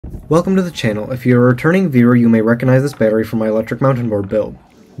Welcome to the channel. If you're a returning viewer, you may recognize this battery from my electric mountain board build.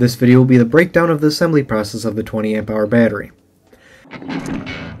 This video will be the breakdown of the assembly process of the 20 amp hour battery.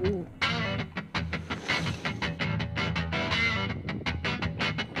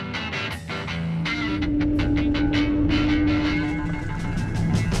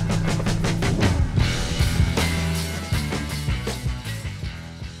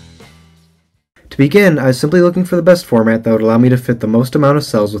 To begin, I was simply looking for the best format that would allow me to fit the most amount of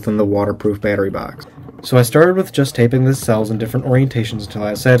cells within the waterproof battery box. So I started with just taping the cells in different orientations until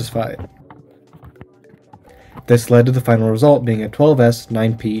I was satisfied. This led to the final result being a 12S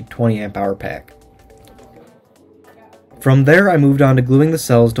 9P 20 amp hour pack. From there I moved on to gluing the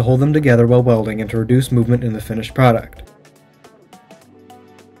cells to hold them together while welding and to reduce movement in the finished product.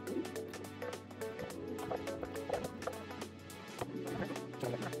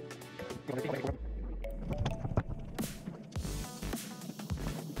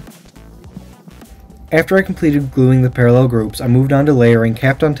 After I completed gluing the parallel groups, I moved on to layering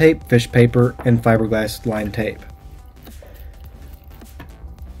Kapton tape, fish paper, and fiberglass lined tape.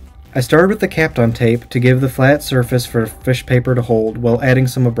 I started with the Kapton tape to give the flat surface for fish paper to hold while adding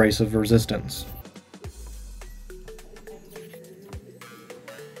some abrasive resistance.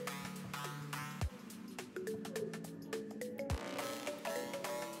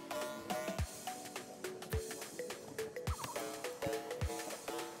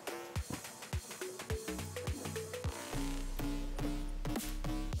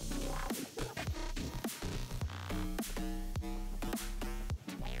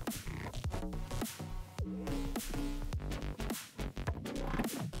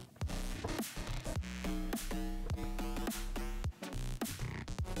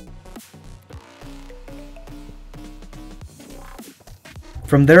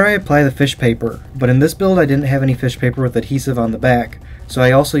 From there I apply the fish paper, but in this build I didn't have any fish paper with adhesive on the back, so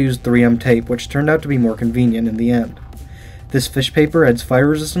I also used 3M tape, which turned out to be more convenient in the end. This fish paper adds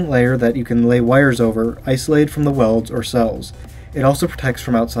fire-resistant layer that you can lay wires over, isolated from the welds or cells. It also protects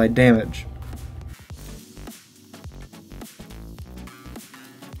from outside damage.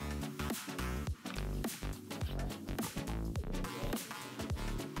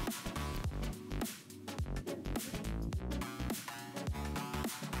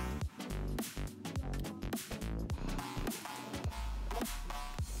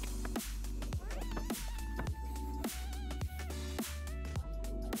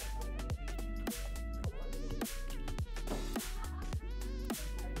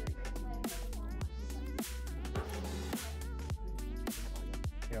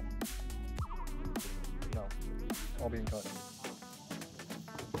 Yep. No. All being cut.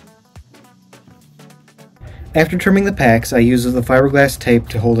 After trimming the packs, I used the fiberglass tape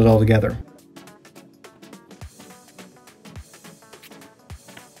to hold it all together.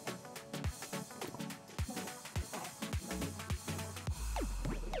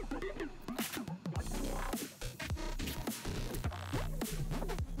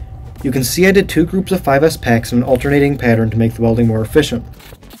 You can see I did 2 groups of 5S packs in an alternating pattern to make the welding more efficient.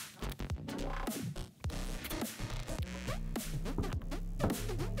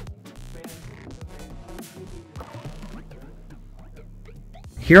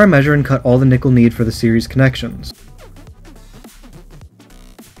 Here I measure and cut all the nickel need for the series connections.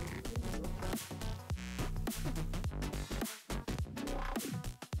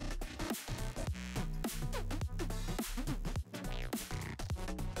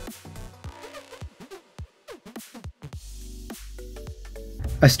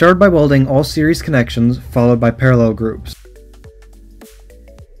 I started by welding all series connections, followed by parallel groups.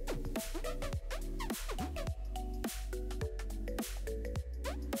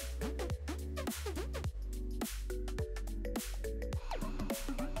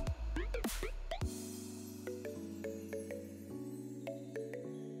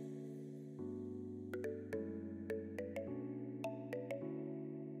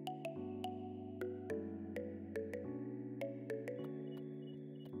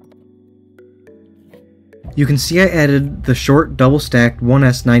 You can see I added the short double-stacked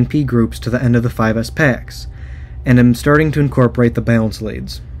 1S 9P groups to the end of the 5S packs, and I'm starting to incorporate the balance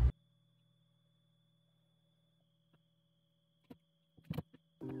leads.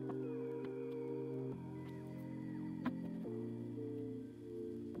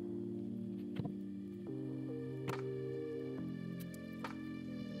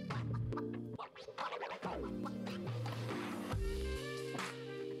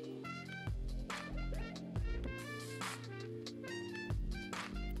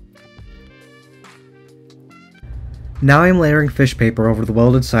 Now I am layering fish paper over the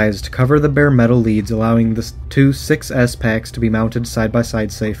welded sides to cover the bare metal leads, allowing the two 6S packs to be mounted side by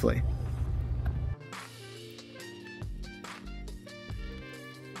side safely.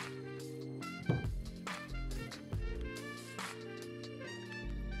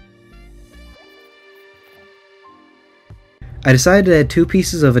 I decided to add 2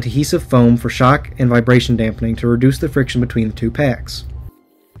 pieces of adhesive foam for shock and vibration dampening to reduce the friction between the 2 packs.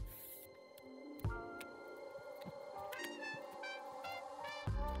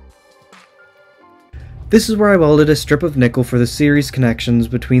 This is where I welded a strip of nickel for the series connections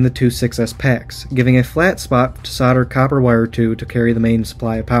between the 2 6S packs, giving a flat spot to solder copper wire to carry the main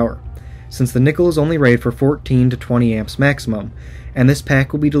supply of power, since the nickel is only rated for 14 to 20 amps maximum, and this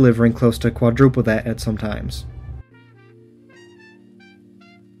pack will be delivering close to quadruple that at some times.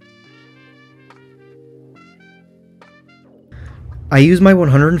 I use my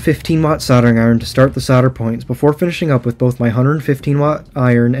 115 watt soldering iron to start the solder points before finishing up with both my 115 watt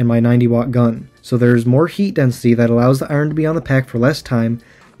iron and my 90 watt gun, so there is more heat density that allows the iron to be on the pack for less time,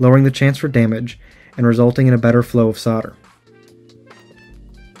 lowering the chance for damage, and resulting in a better flow of solder.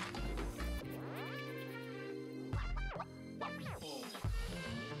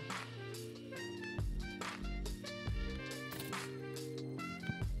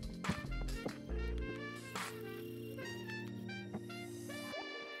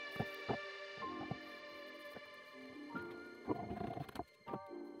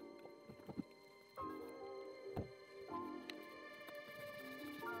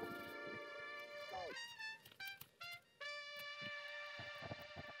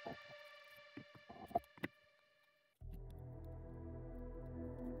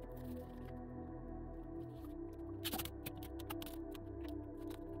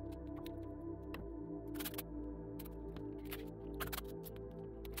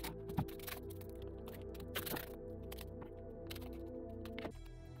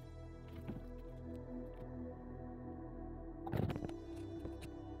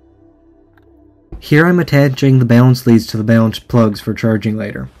 Here I'm attaching the balance leads to the balance plugs for charging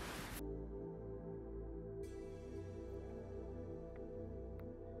later.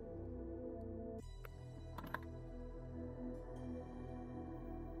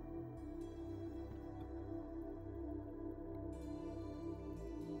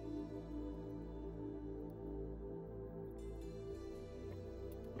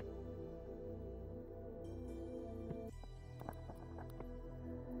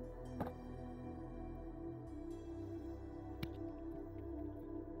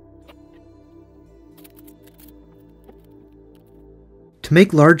 To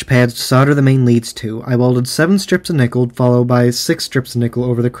make large pads to solder the main leads to, I welded 7 strips of nickel followed by 6 strips of nickel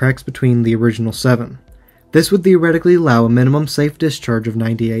over the cracks between the original 7. This would theoretically allow a minimum safe discharge of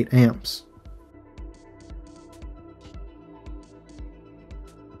 98 amps.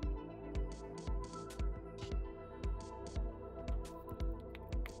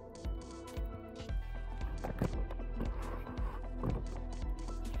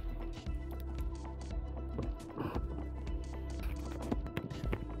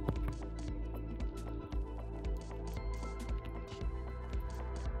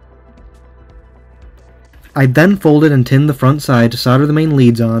 I then folded and tinned the front side to solder the main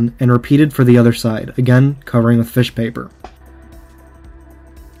leads on, and repeated for the other side, again covering with fish paper.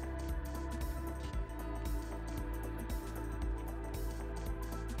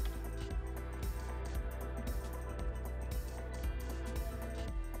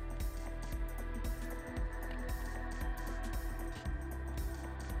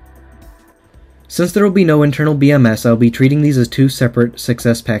 Since there will be no internal BMS, I will be treating these as 2 separate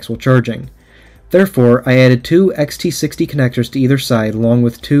 6S packs while charging. Therefore, I added 2 XT60 connectors to either side along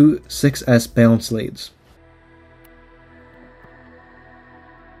with 2 6S balance leads.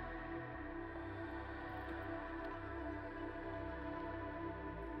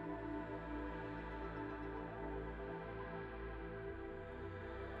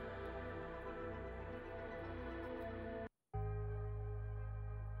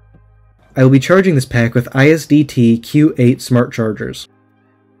 I will be charging this pack with ISDT Q8 smart chargers.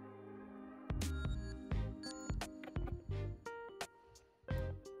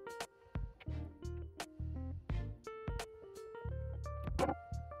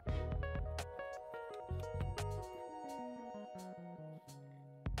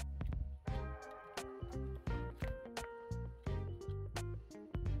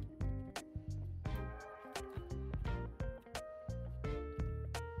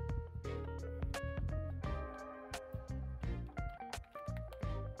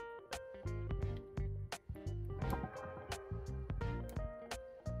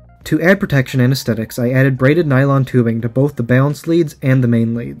 To add protection and aesthetics, I added braided nylon tubing to both the balance leads and the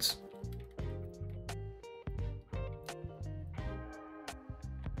main leads.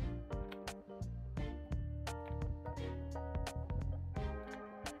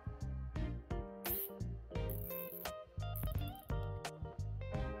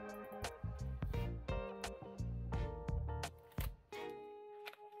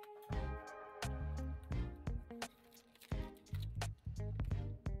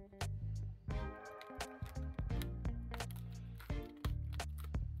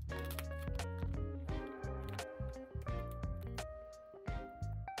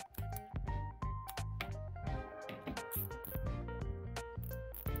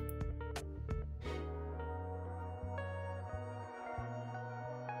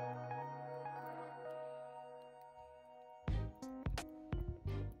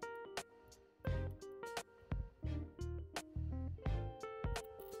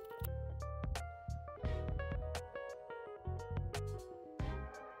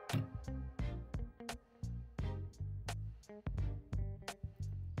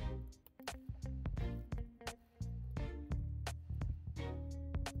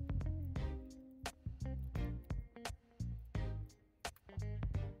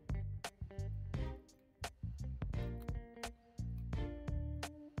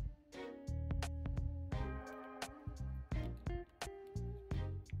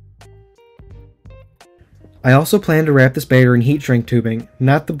 I also plan to wrap this battery in heat shrink tubing,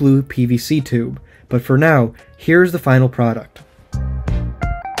 not the blue PVC tube, but for now, here's the final product.